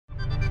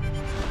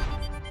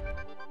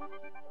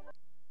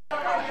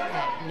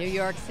At New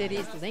York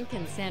City's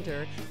Lincoln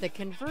Center, the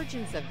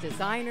convergence of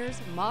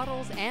designers,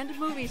 models, and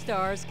movie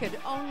stars could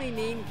only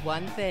mean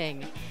one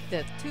thing.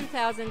 The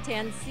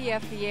 2010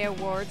 CFDA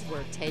Awards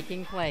were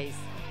taking place.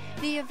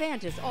 The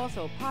event is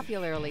also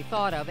popularly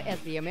thought of as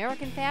the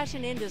American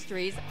fashion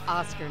industry's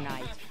Oscar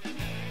night.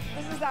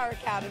 This is our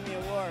Academy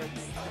Awards.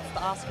 It's the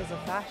Oscars of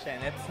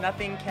fashion. It's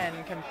nothing can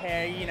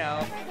compare, you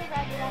know.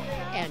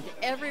 And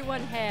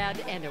everyone had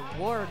an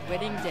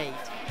award-winning date.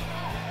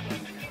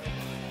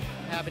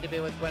 Happy to be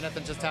with Gwyneth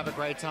and just have a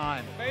great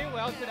time. Very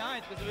well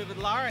tonight because we're with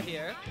Lara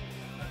here.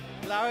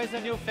 Lara is the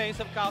new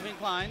face of Calvin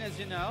Klein, as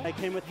you know. I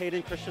came with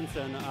Hayden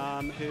Christensen,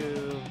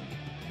 who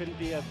couldn't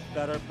be a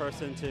better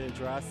person to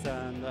dress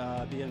and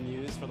be a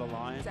muse for the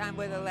line. I'm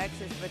with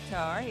Alexis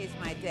Vitar. He's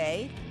my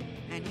date,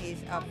 and he's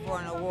up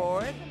for an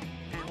award,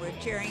 and we're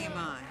cheering him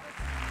on.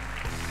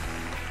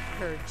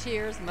 Her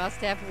cheers must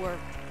have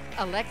worked.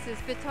 Alexis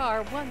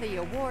Vitar won the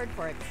award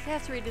for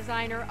Accessory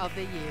Designer of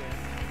the Year.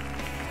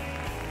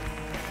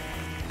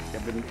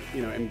 I've been,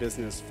 in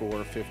business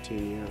for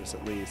 15 years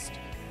at least.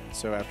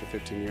 So after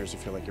 15 years, you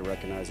feel like you're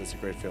recognized. It's a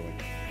great feeling.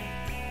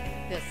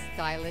 The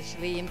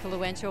stylishly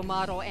influential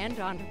model and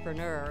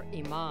entrepreneur,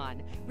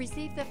 Iman,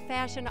 received the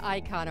Fashion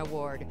Icon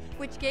Award,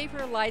 which gave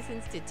her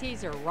license to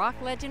tease her rock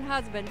legend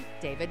husband,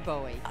 David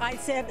Bowie. I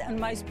said in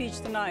my speech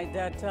tonight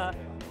that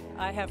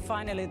I have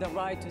finally the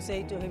right to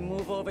say to him,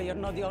 move over, you're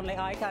not the only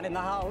icon in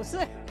the house.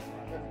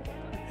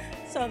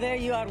 So there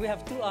you are, we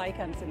have two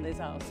icons in this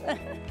house.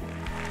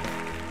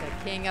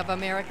 The king of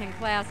American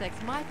classics,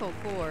 Michael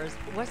Kors,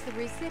 was the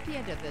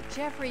recipient of the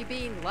Jeffrey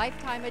Bean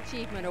Lifetime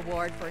Achievement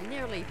Award for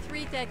nearly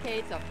 3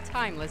 decades of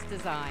timeless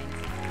designs.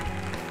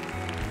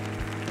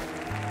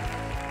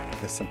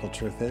 The simple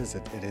truth is,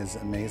 it is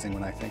amazing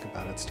when I think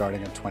about it.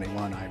 Starting at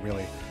 21, I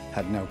really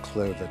had no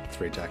clue that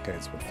 3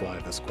 decades would fly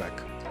this quick.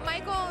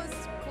 Michael's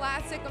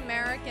classic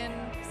American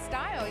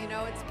style,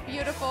 it's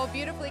beautiful,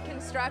 beautifully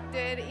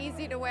constructed,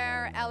 easy to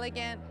wear,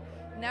 elegant,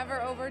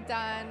 never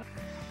overdone.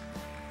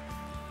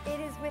 It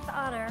is with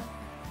honor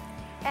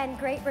and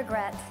great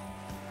regret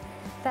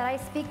that I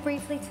speak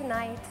briefly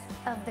tonight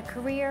of the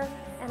career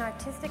and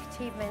artistic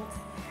achievement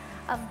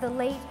of the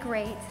late,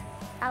 great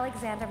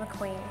Alexander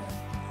McQueen.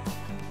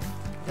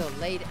 The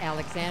late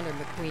Alexander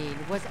McQueen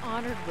was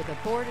honored with a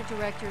Board of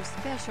Directors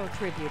Special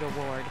Tribute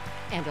Award,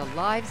 and a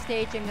live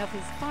staging of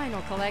his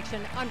final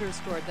collection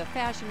underscored the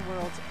fashion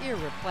world's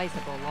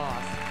irreplaceable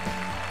loss.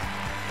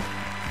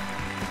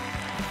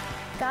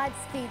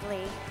 Godspeed,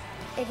 Lee.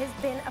 It has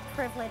been a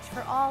privilege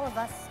for all of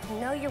us to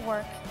know your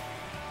work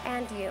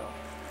and you.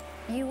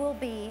 You will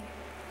be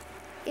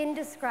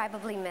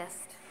indescribably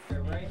missed.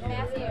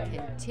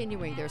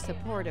 Continuing their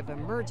support of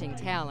emerging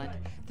talent,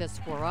 the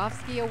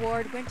Swarovski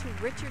Award went to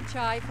Richard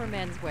Chai for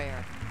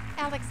menswear.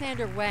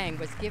 Alexander Wang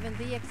was given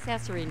the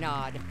accessory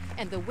nod,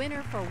 and the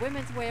winner for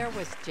women's wear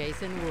was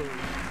Jason Wu.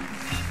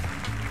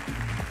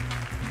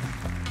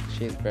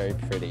 She's very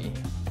pretty.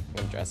 I'm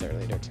going to dress her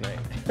later tonight.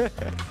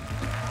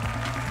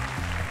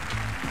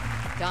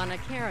 Donna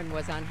Karan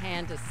was on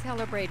hand to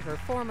celebrate her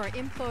former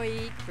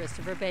employee,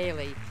 Christopher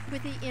Bailey,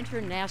 with the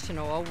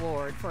International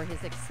Award for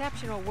his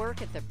exceptional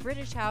work at the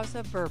British House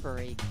of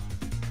Burberry.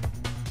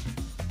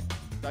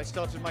 I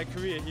started my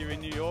career here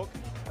in New York,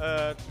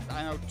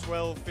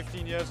 12,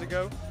 15 years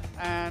ago,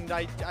 and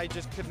I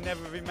just could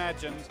never have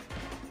imagined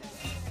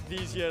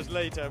these years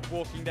later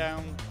walking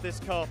down this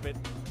carpet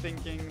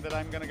thinking that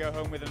I'm going to go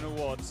home with an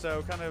award,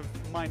 so kind of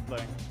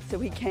mind-blowing. So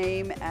he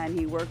came and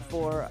he worked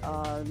for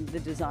the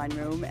design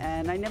room,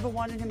 and I never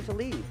wanted him to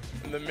leave.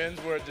 The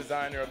menswear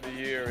designer of the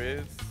year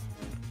is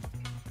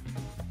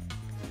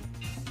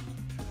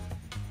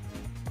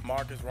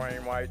Marcus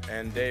Wainwright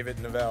and David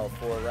Novell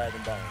for Rag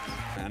 & Bones.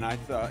 And I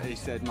thought he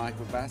said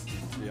Michael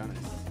Bastian, to be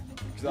honest.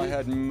 Because I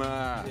had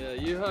Yeah,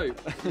 you hope.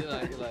 You're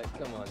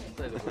like, come on,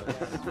 say the word.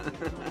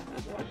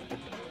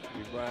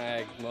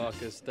 Rag,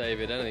 Marcus,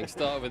 David, anything.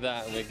 Start with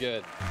that and we're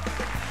good.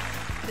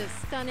 The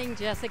stunning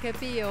Jessica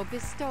Biel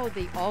bestowed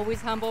the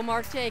always humble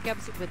Marc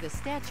Jacobs with the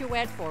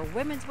statuette for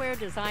Women's Wear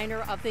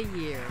Designer of the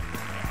Year.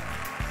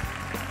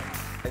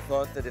 I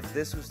thought that if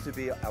this was to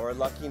be our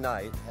lucky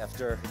night,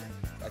 after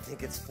I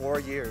think it's 4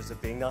 years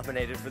of being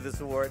nominated for this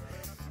award,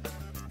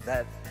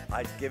 that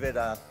I'd give it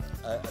a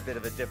bit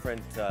of a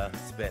different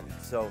spin.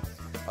 So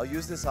I'll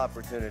use this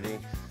opportunity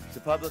to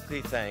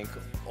publicly thank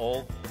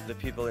all the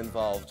people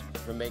involved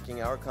for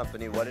making our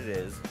company what it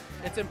is.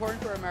 It's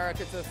important for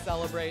America to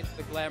celebrate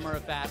the glamour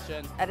of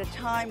fashion. At a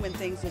time when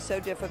things are so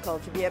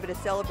difficult, to be able to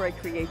celebrate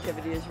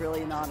creativity is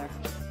really an honor.